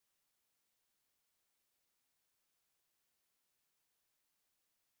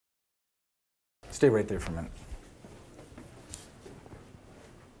Stay right there for a minute.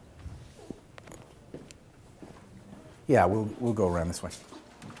 Yeah, we'll go around this way.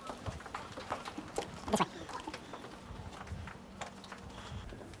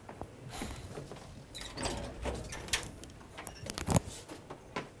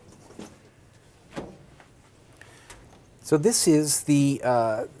 So this is the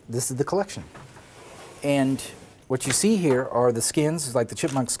collection, and what you see here are the skins, like the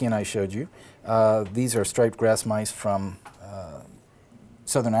chipmunk skin I showed you. These are striped grass mice from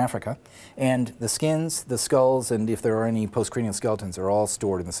southern Africa, and the skins, the skulls, and if there are any postcranial skeletons are all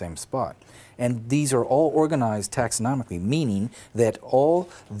stored in the same spot. And these are all organized taxonomically, meaning that all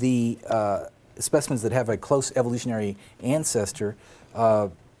the specimens that have a close evolutionary ancestor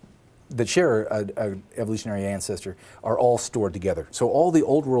that share an evolutionary ancestor are all stored together. So all the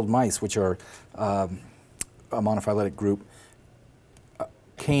old world mice, which are a monophyletic group,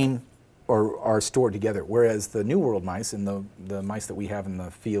 came or are stored together, whereas the New World mice and the mice that we have in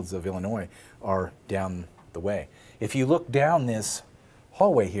the fields of Illinois are down the way. If you look down this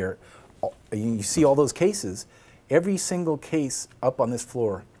hallway here, you see all those cases. Every single case up on this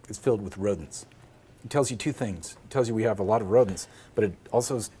floor is filled with rodents. It tells you two things. It tells you we have a lot of rodents, but it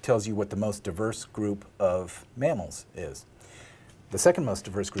also tells you what the most diverse group of mammals is. The second most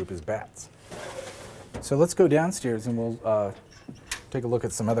diverse group is bats. So let's go downstairs and we'll take a look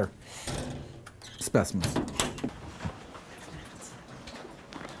at some other specimens.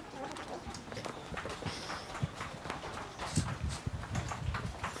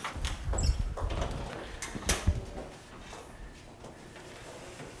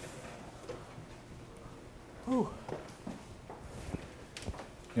 Ooh.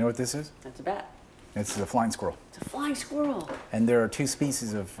 You know what this is? That's a bat. It's a flying squirrel. It's a flying squirrel. And there are two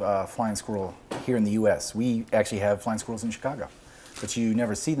species of flying squirrel here in the U.S. We actually have flying squirrels in Chicago, but you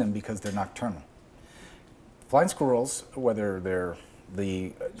never see them because they're nocturnal. Flying squirrels, whether they're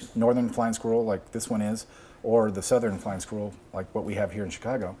the northern flying squirrel like this one is, or the southern flying squirrel like what we have here in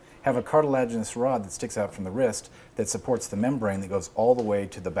Chicago, have a cartilaginous rod that sticks out from the wrist that supports the membrane that goes all the way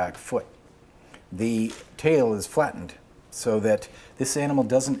to the back foot. The tail is flattened so that this animal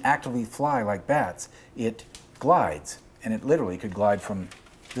doesn't actively fly like bats. It glides, and it literally could glide from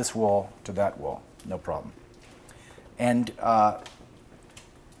this wall to that wall, no problem. And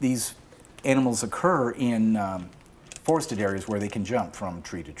these animals occur in forested areas where they can jump from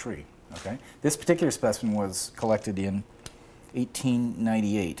tree to tree. Okay? This particular specimen was collected in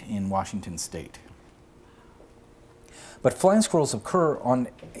 1898 in Washington State. But flying squirrels occur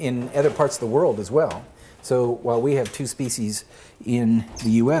in other parts of the world as well. So while we have two species in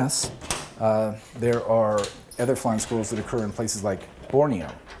the U.S., there are other flying squirrels that occur in places like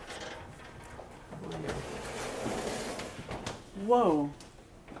Borneo. Whoa.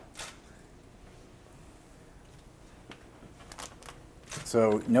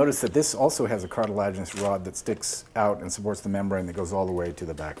 So notice that this also has a cartilaginous rod that sticks out and supports the membrane that goes all the way to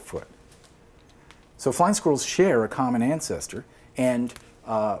the back foot. So flying squirrels share a common ancestor, and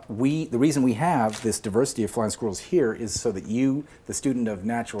the reason we have this diversity of flying squirrels here is so that you, the student of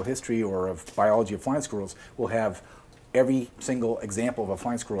natural history or of biology of flying squirrels, will have every single example of a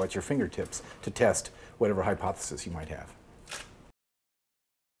flying squirrel at your fingertips to test whatever hypothesis you might have.